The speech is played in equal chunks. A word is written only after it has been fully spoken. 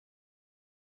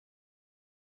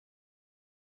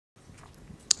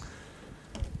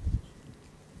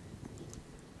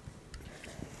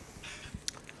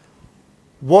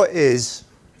What is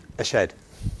a shed?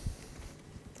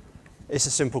 It's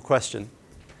a simple question.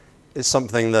 It's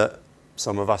something that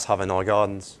some of us have in our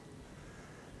gardens,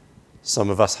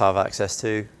 some of us have access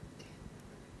to,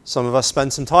 some of us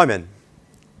spend some time in.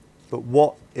 But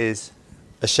what is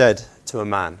a shed to a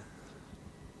man?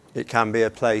 It can be a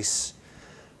place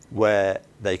where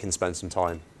they can spend some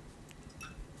time.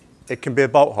 It can be a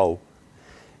bolt hole.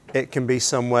 It can be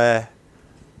somewhere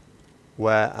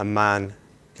where a man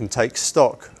can take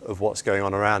stock of what's going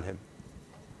on around him.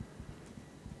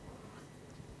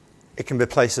 It can be a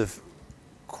place of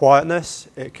quietness.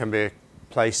 It can be a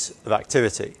place of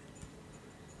activity.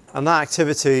 And that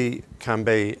activity can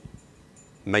be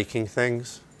making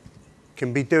things,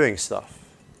 can be doing stuff.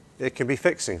 It can be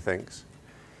fixing things.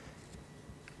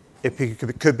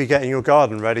 It could be getting your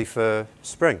garden ready for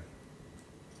spring.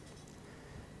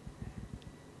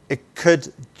 It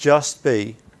could just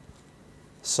be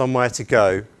somewhere to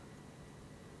go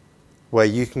where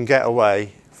you can get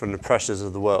away from the pressures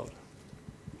of the world.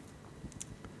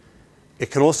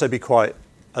 It can also be quite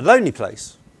a lonely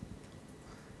place.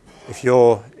 If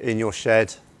you're in your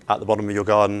shed at the bottom of your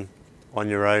garden on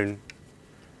your own,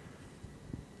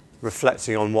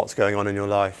 reflecting on what's going on in your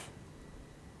life,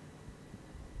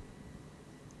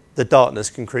 the darkness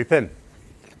can creep in.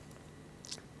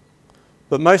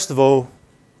 But most of all,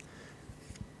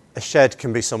 a shed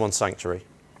can be someone's sanctuary.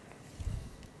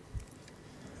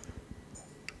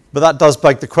 But that does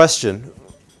beg the question,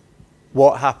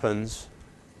 what happens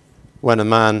when a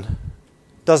man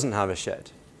doesn't have a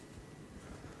shed?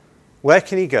 Where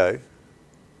can he go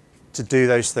to do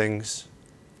those things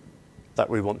that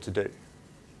we want to do?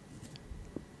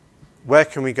 Where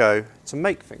can we go to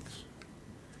make things?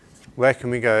 Where can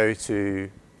we go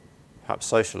to perhaps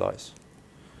socialise?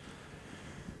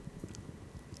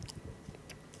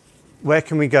 Where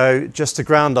can we go just to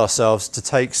ground ourselves, to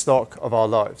take stock of our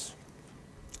lives?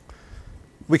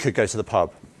 We could go to the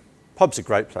pub. Pub's a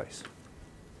great place.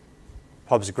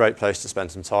 Pub's a great place to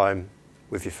spend some time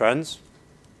with your friends.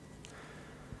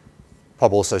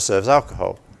 Pub also serves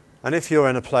alcohol. And if you're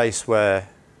in a place where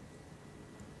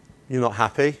you're not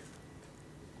happy,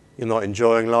 you're not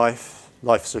enjoying life,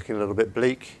 life's looking a little bit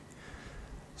bleak,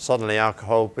 suddenly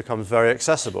alcohol becomes very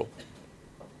accessible.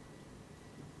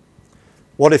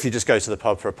 What if you just go to the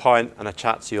pub for a pint and a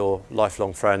chat to your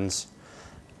lifelong friends,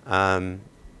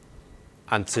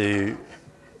 and to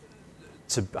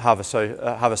have a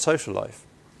social life?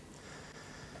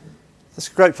 That's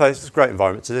a great place, it's a great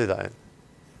environment to do that in.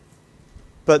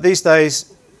 But these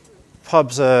days,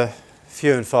 pubs are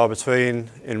few and far between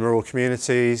in rural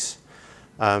communities,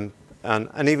 and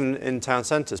even in town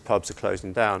centres, pubs are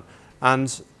closing down,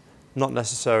 and not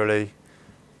necessarily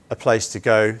a place to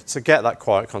go to get that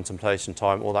quiet contemplation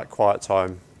time or that quiet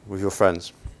time with your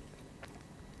friends.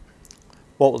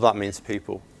 What will that mean to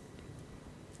people?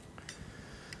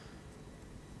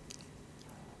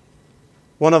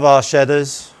 One of our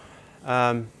shedders,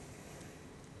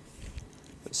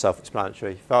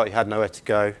 self-explanatory, felt he had nowhere to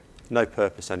go, no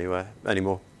purpose anywhere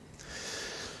anymore.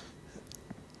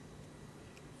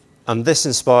 And this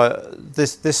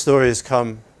story has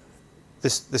come,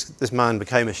 this man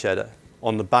became a shedder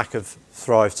on the back of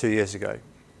Thrive 2 years ago.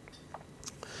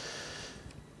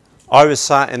 I was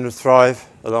sat in Thrive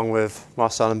along with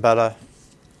Marcel and Bella,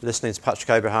 listening to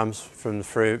Patrick Abrahams from the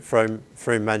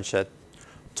Frome Men's Shed,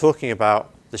 talking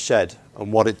about the shed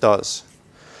and what it does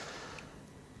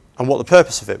and what the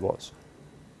purpose of it was.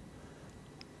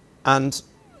 And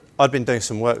I'd been doing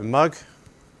some work with Mug,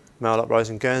 Male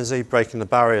Uprising Guernsey, breaking the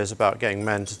barriers about getting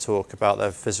men to talk about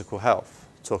their physical health,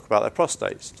 talk about their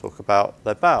prostates, talk about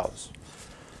their bowels.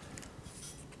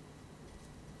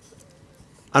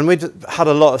 And we'd had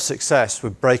a lot of success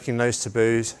with breaking those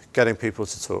taboos, getting people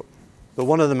to talk. But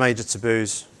one of the major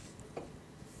taboos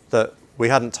that we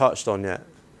hadn't touched on yet,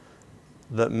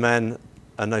 that men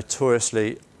are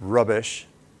notoriously rubbish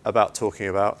about talking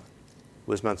about,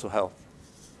 was mental health.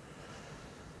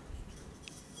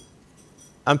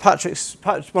 And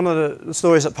one of the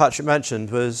stories that Patrick mentioned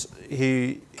was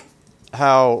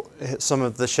how some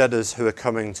of the shedders who were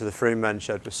coming to the Frome Men's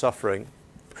Shed were suffering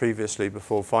previously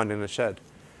before finding the shed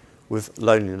with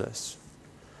loneliness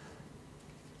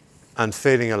and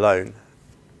feeling alone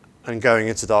and going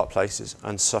into dark places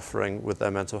and suffering with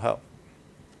their mental health.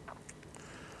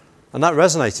 And that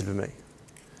resonated with me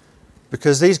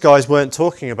because these guys weren't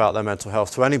talking about their mental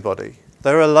health to anybody.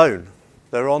 They were alone.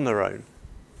 They were on their own.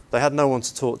 They had no one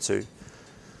to talk to.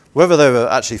 Whether they were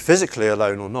actually physically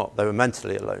alone or not, they were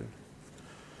mentally alone.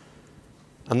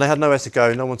 And they had nowhere to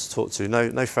go, no one to talk to,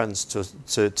 no friends to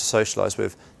socialise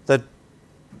with.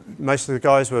 Most of the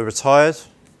guys were retired,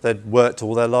 They'd worked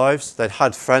all their lives. They'd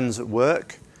had friends at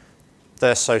work.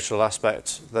 Their social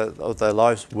aspect of their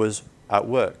lives was at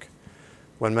work.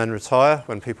 When men retire,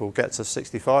 when people get to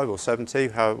 65 or 70,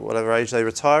 whatever age they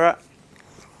retire at,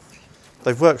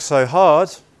 they've worked so hard,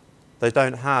 they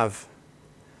don't have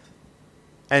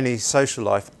any social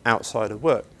life outside of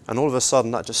work. And all of a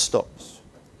sudden, that just stops.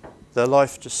 Their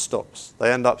life just stops.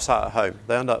 They end up sat at home.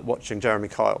 They end up watching Jeremy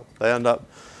Kyle. They end up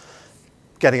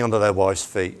getting under their wife's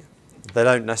feet. They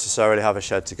don't necessarily have a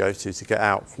shed to go to get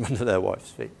out from under their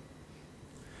wife's feet.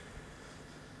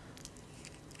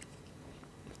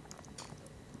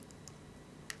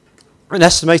 An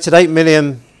estimated 8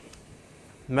 million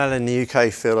men in the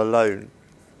UK feel alone,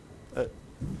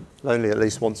 lonely at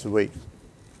least once a week.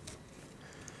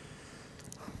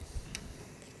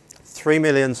 3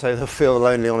 million say they'll feel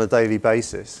lonely on a daily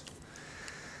basis.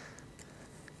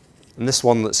 And this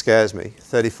one that scares me,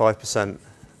 35%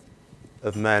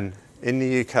 of men in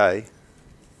the UK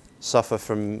suffer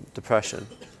from depression.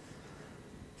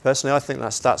 Personally, I think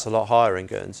that stat's a lot higher in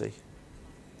Guernsey.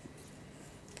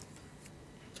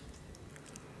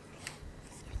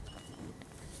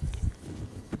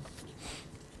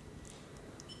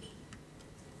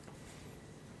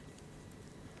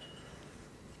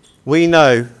 We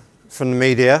know from the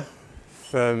media,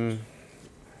 from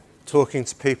talking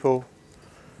to people,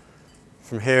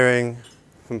 from hearing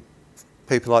from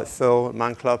people like Phil at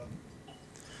Man Club,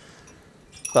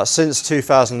 that since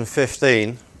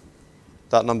 2015,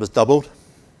 that number's doubled.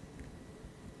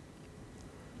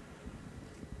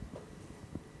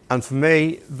 And for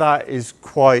me, that is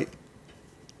quite,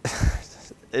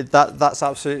 that's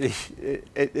absolutely,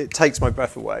 it takes my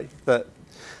breath away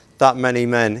that many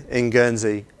men in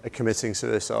Guernsey are committing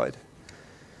suicide.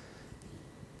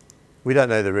 We don't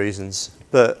know the reasons,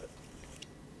 but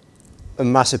a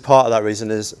massive part of that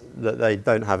reason is that they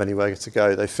don't have anywhere to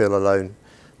go. They feel alone.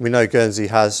 We know Guernsey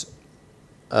has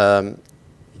a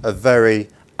very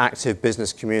active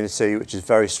business community, which is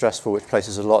very stressful, which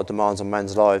places a lot of demands on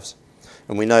men's lives.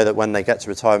 And we know that when they get to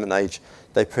retirement age,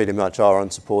 they pretty much are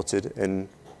unsupported in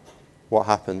what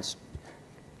happens.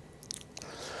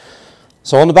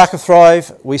 So on the back of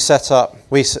Thrive, we set out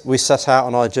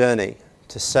on our journey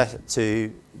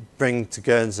to bring to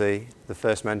Guernsey the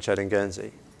first men's shed in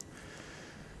Guernsey.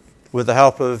 With the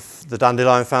help of the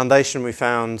Dandelion Foundation, we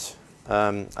found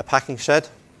a packing shed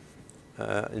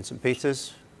in St.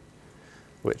 Peter's,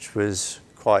 which was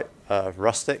quite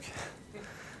rustic.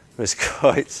 It was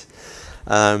quite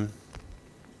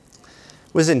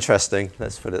was interesting.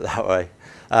 Let's put it that way.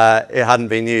 It hadn't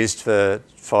been used for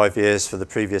 5 years. For the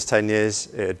previous 10 years,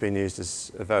 it had been used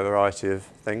as a variety of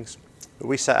things. But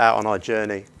we set out on our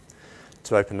journey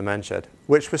to open the men's shed,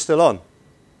 which we're still on.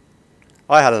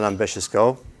 I had an ambitious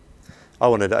goal. I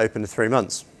wanted it open in 3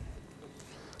 months.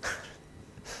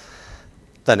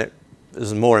 Then it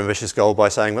was a more ambitious goal by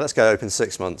saying, well, let's go open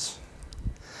 6 months.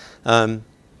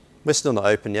 We're still not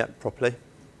open yet properly,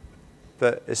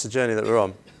 but it's a journey that we're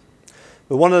on.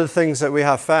 But one of the things that we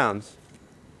have found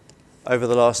over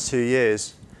the last 2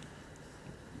 years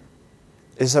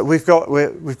is that we've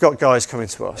got guys coming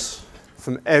to us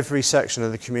from every section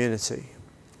of the community,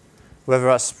 whether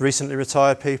that's recently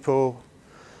retired people,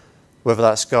 whether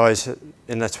that's guys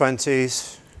in their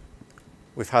 20s.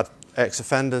 We've had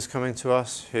ex-offenders coming to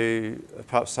us who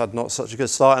perhaps had not such a good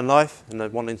start in life and they're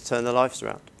wanting to turn their lives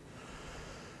around.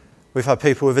 We've had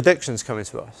people with addictions coming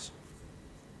to us.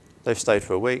 They've stayed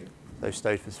for a week, they've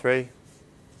stayed for 3.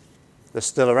 They're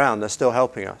still around, they're still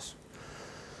helping us.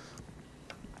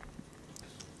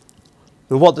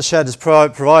 But what the shed has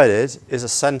provided is a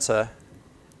centre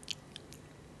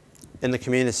in the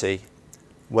community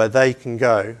where they can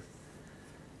go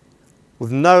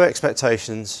with no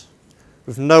expectations,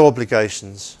 with no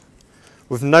obligations,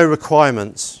 with no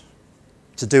requirements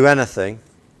to do anything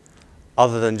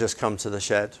other than just come to the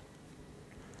shed.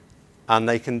 And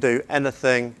they can do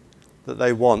anything that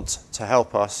they want to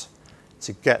help us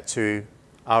to get to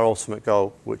our ultimate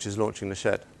goal, which is launching the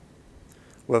shed.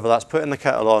 Whether that's putting the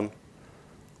kettle on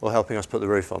or helping us put the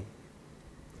roof on.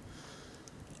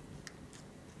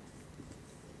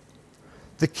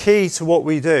 The key to what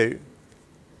we do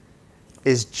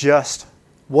is just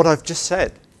what I've just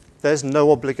said. There's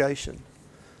no obligation.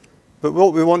 But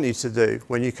what we want you to do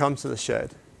when you come to the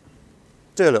shed,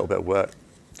 do a little bit of work,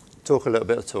 talk a little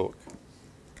bit of talk.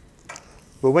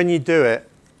 But when you do it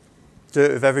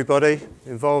with everybody,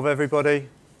 involve everybody,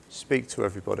 speak to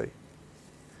everybody.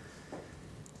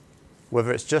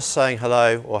 Whether it's just saying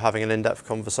hello or having an in-depth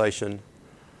conversation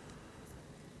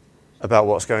about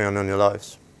what's going on in your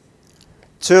lives.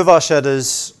 2 of our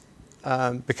shedders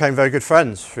became very good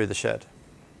friends through the shed.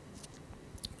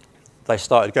 They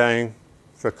started going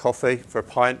for a coffee, for a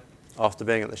pint, after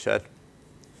being at the shed.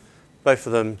 Both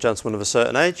of them gentlemen of a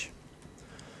certain age.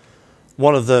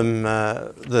 One of them,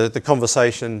 the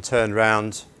conversation turned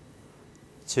round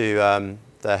to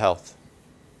their health.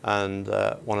 And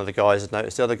one of the guys had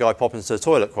noticed the other guy pop into the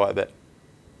toilet quite a bit.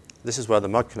 This is where the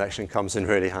mug connection comes in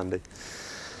really handy.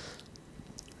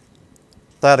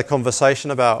 They had a conversation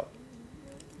about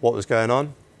what was going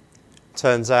on.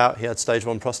 Turns out he had stage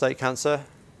 1 prostate cancer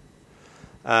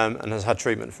and has had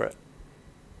treatment for it.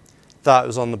 That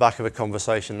was on the back of a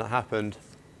conversation that happened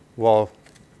while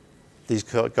these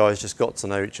guys just got to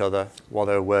know each other while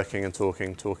they were working and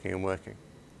talking, talking and working.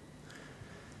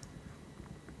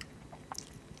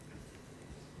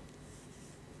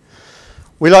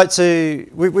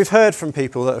 We've heard from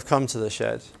people that have come to the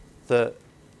shed that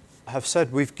have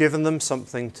said we've given them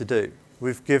something to do.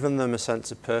 We've given them a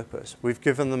sense of purpose. We've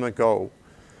given them a goal.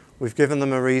 We've given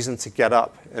them a reason to get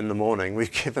up in the morning.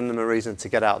 We've given them a reason to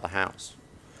get out of the house.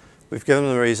 We've given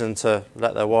them a reason to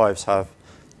let their wives have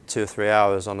 2 or 3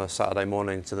 hours on a Saturday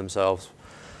morning to themselves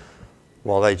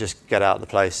while they just get out of the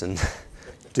place and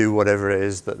do whatever it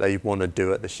is that they want to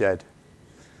do at the shed.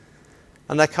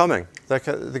 And they're coming.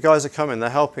 The guys are coming.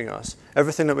 They're helping us.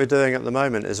 Everything that we're doing at the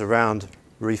moment is around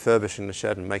refurbishing the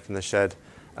shed and making the shed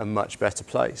a much better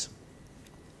place.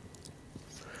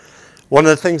 One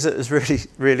of the things that has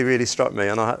really struck me,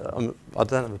 and I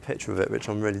don't have a picture of it, which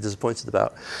I'm really disappointed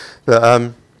about,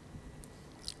 but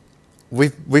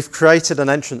we've created an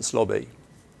entrance lobby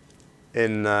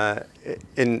into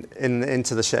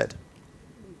the shed.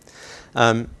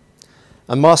 And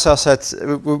Marcel said,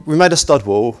 we made a stud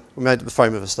wall, we made the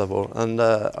frame of a stud wall, and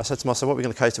I said to Marcel, what are we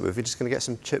going to coat it with? We're just going to get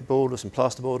some chipboard or some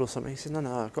plasterboard or something? He said, no,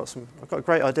 I've got a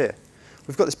great idea.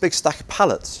 We've got this big stack of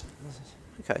pallets. I said,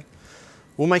 okay,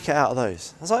 we'll make it out of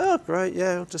those. I was like, oh, great,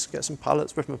 yeah, we'll just get some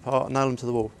pallets, rip them apart, and nail them to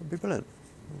the wall. It'd be brilliant.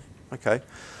 Okay.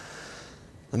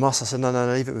 And Marcel said, no,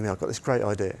 leave it with me, I've got this great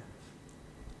idea.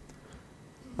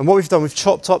 And what we've done, we've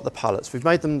chopped up the pallets. We've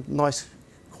made them nice,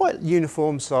 quite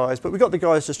uniform size, but we got the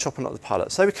guys just chopping up the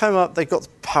pallets. So we came up, they got the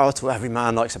power tool, every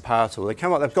man likes a power tool. They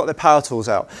came up, they've got their power tools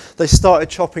out. They started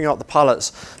chopping up the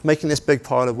pallets, making this big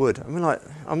pile of wood. And we're like,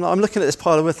 I'm looking at this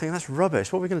pile of wood thinking, that's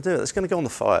rubbish, what are we going to do? It's going to go on the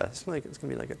fire, it's going to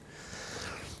be no good.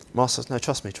 Marcel says, no,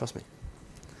 trust me.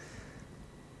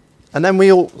 And then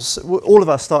we all of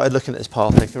us started looking at this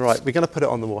pile thinking, right, we're going to put it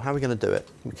on the wall, how are we going to do it?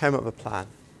 We came up with a plan.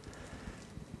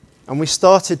 And we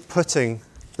started putting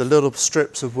the little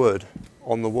strips of wood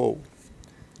on the wall.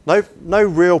 No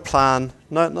real plan,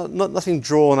 nothing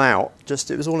drawn out, just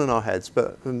it was all in our heads,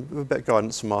 but with a bit of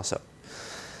guidance from Marcel.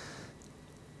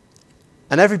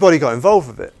 And everybody got involved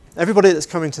with it. Everybody that's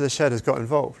coming to the shed has got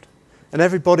involved. And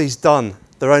everybody's done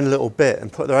their own little bit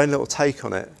and put their own little take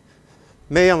on it.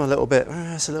 Me, I'm a little bit,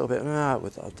 it's a little bit,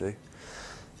 I'll do.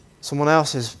 Someone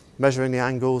else is measuring the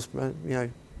angles,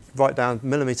 right down,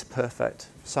 millimetre perfect,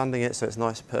 sanding it so it's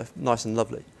nice and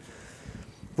lovely.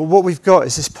 But what we've got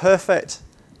is this perfect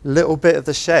little bit of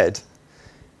the shed.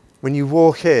 When you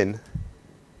walk in,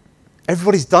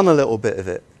 everybody's done a little bit of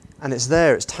it, and it's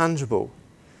there, it's tangible.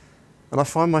 And I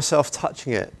find myself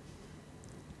touching it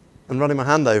and running my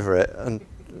hand over it, and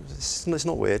it's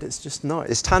not weird, it's just nice.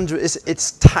 It's tangible,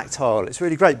 it's tactile, it's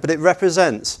really great, but it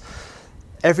represents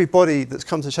everybody that's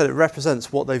come to the shed. It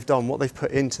represents what they've done, what they've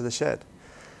put into the shed.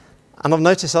 And I've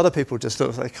noticed other people just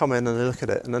look, they come in and they look at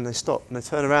it and then they stop and they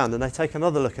turn around and they take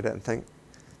another look at it and think,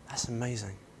 that's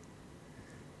amazing.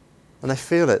 And they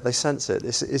feel it, they sense it.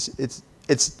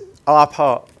 It's our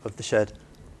part of the shed.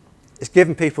 It's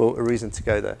given people a reason to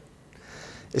go there.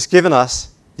 It's given us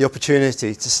the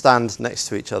opportunity to stand next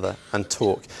to each other and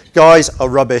talk. Guys are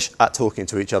rubbish at talking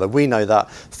to each other. We know that.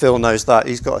 Phil knows that.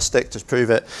 He's got a stick to prove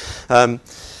it.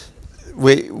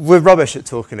 We're rubbish at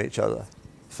talking to each other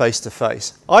face to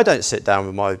face. I don't sit down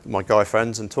with my guy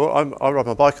friends and talk. I ride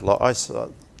my bike a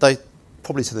lot. They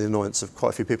probably to the annoyance of quite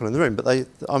a few people in the room, but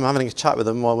I'm having a chat with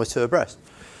them while we're two abreast.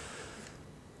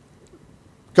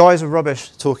 Guys are rubbish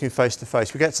talking face to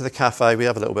face. We get to the cafe, we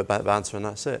have a little bit of banter, and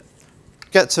that's it.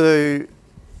 Get to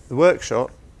the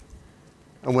workshop,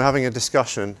 and we're having a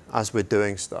discussion as we're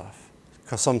doing stuff.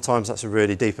 Because sometimes that's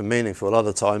really deep and meaningful.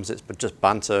 Other times it's just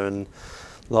banter and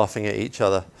laughing at each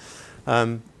other.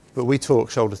 But we talk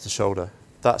shoulder to shoulder.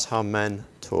 That's how men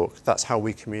talk. That's how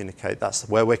we communicate. That's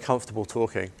where we're comfortable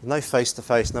talking. No face to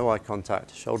face, no eye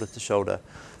contact, shoulder to shoulder.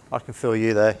 I can feel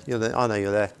you there. You're there. I know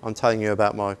you're there. I'm telling you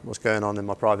about what's going on in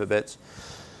my private bits.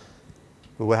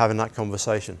 But we're having that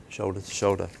conversation, shoulder to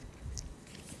shoulder.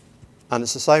 And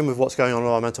it's the same with what's going on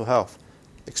with our mental health.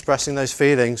 Expressing those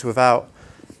feelings without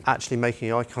actually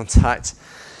making eye contact,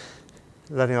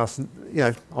 letting us,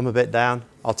 I'm a bit down,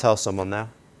 I'll tell someone now.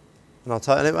 And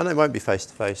and it won't be face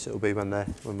to face, it'll be when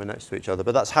we're next to each other.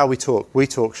 But that's how we talk. We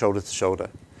talk shoulder to shoulder.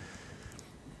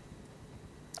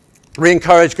 We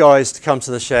encourage guys to come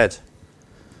to the shed.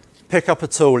 Pick up a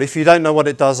tool. If you don't know what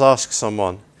it does, ask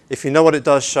someone. If you know what it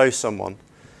does, show someone.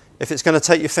 If it's going to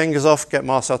take your fingers off, get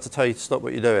Marcel to tell you to stop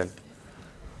what you're doing.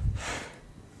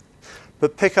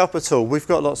 But pick up a tool. We've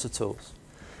got lots of tools.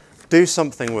 Do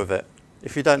something with it.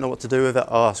 If you don't know what to do with it,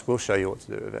 ask. We'll show you what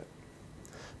to do with it.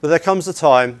 But there comes a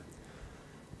time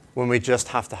when we just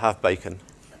have to have bacon.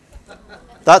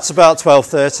 That's about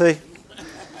 12:30.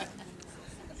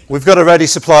 We've got a ready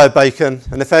supply of bacon,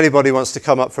 and if anybody wants to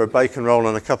come up for a bacon roll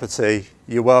and a cup of tea,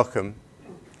 you're welcome.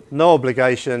 No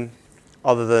obligation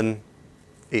other than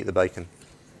eat the bacon.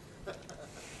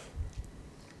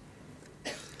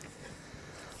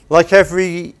 Like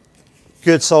every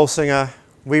good soul singer,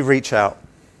 we reach out.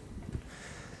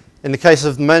 In the case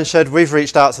of the men's shed, we've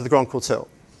reached out to the Grand Courtil.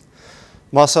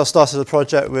 Marcel started a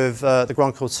project with the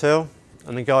Grand Courtil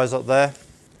and the guys up there.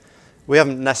 We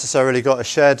haven't necessarily got a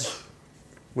shed.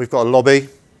 We've got a lobby.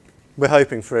 We're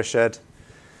hoping for a shed.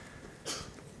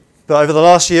 But over the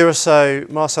last year or so,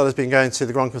 Marcel has been going to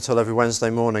the Grand Courtil every Wednesday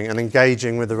morning and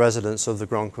engaging with the residents of the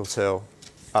Grand Courtil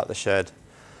at the shed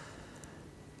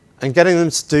and getting them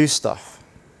to do stuff,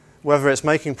 whether it's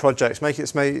making projects,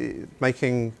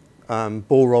 making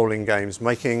ball rolling games,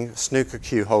 making snooker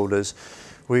cue holders.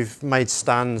 We've made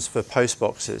stands for post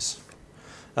boxes.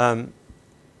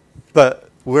 But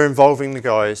we're involving the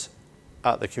guys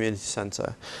at the community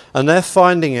centre, and they're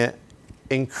finding it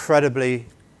incredibly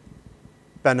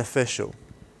beneficial.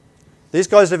 These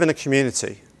guys live in a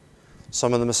community.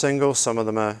 Some of them are single, some of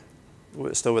them are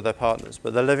still with their partners,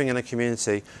 but they're living in a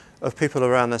community of people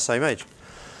around their same age.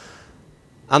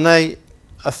 And the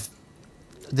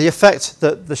effect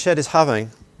that the shed is having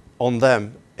on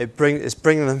them, it's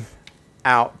bringing them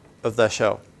out of their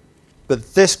shell.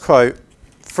 But this quote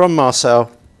from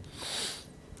Marcel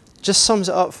just sums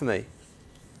it up for me.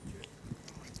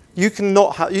 You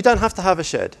don't have to have a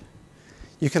shed.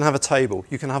 You can have a table.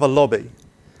 You can have a lobby.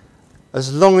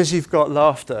 As long as you've got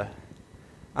laughter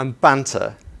and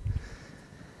banter,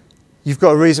 you've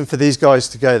got a reason for these guys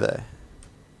to go there.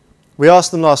 We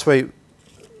asked them last week,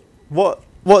 what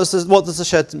does the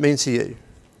shed mean to you?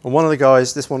 And one of the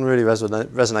guys, this one really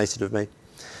resonated with me.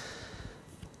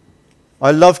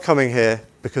 I love coming here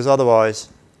because otherwise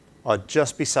I'd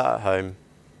just be sat at home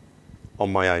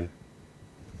on my own.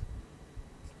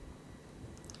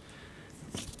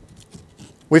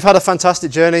 We've had a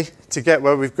fantastic journey to get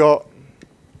where we've got.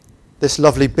 This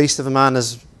lovely beast of a man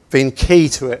has been key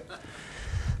to it.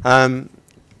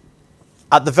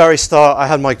 At the very start, I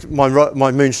had my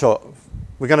moonshot.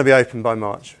 We're going to be open by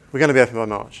March. We're going to be open by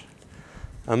March.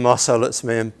 And Marcel looks at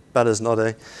me and Bella's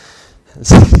nodding.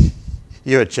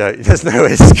 You're a joke. There's no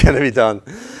way it's going to be done.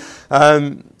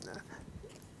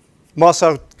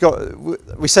 Marcel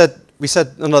we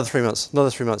said another 3 months, another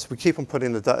 3 months. We keep on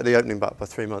putting the opening back by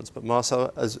 3 months, but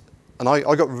Marcel, and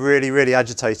I got really, really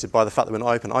agitated by the fact that we're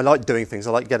not open. I like doing things,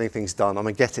 I like getting things done. I'm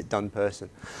a get it done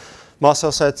person.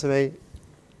 Marcel said to me,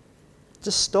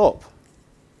 just stop.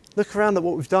 Look around at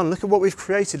what we've done. Look at what we've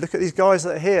created. Look at these guys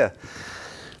that are here.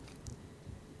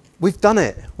 We've done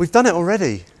it. We've done it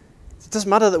already. It doesn't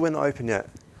matter that we're not open yet.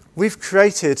 We've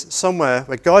created somewhere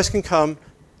where guys can come,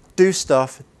 do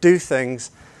stuff, do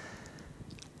things,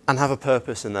 and have a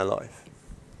purpose in their life.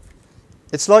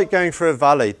 It's like going through a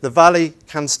valley. The valley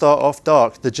can start off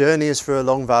dark. The journey is through a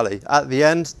long valley. At the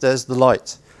end, there's the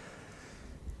light.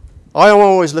 I am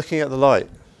always looking at the light.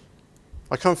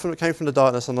 I came from the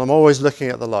darkness, and I'm always looking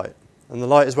at the light. And the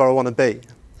light is where I want to be.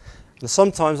 And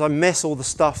sometimes I miss all the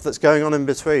stuff that's going on in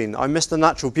between. I miss the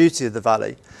natural beauty of the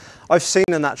valley. I've seen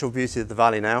the natural beauty of the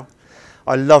valley now.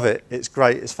 I love it. It's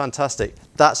great. It's fantastic.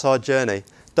 That's our journey.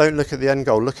 Don't look at the end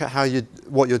goal. Look at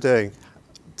what you're doing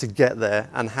to get there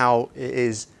and how it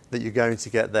is that you're going to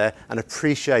get there, and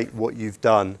appreciate what you've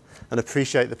done, and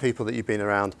appreciate the people that you've been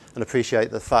around, and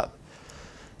appreciate the effect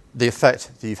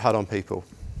that you've had on people.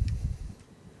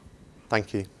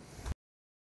 Thank you.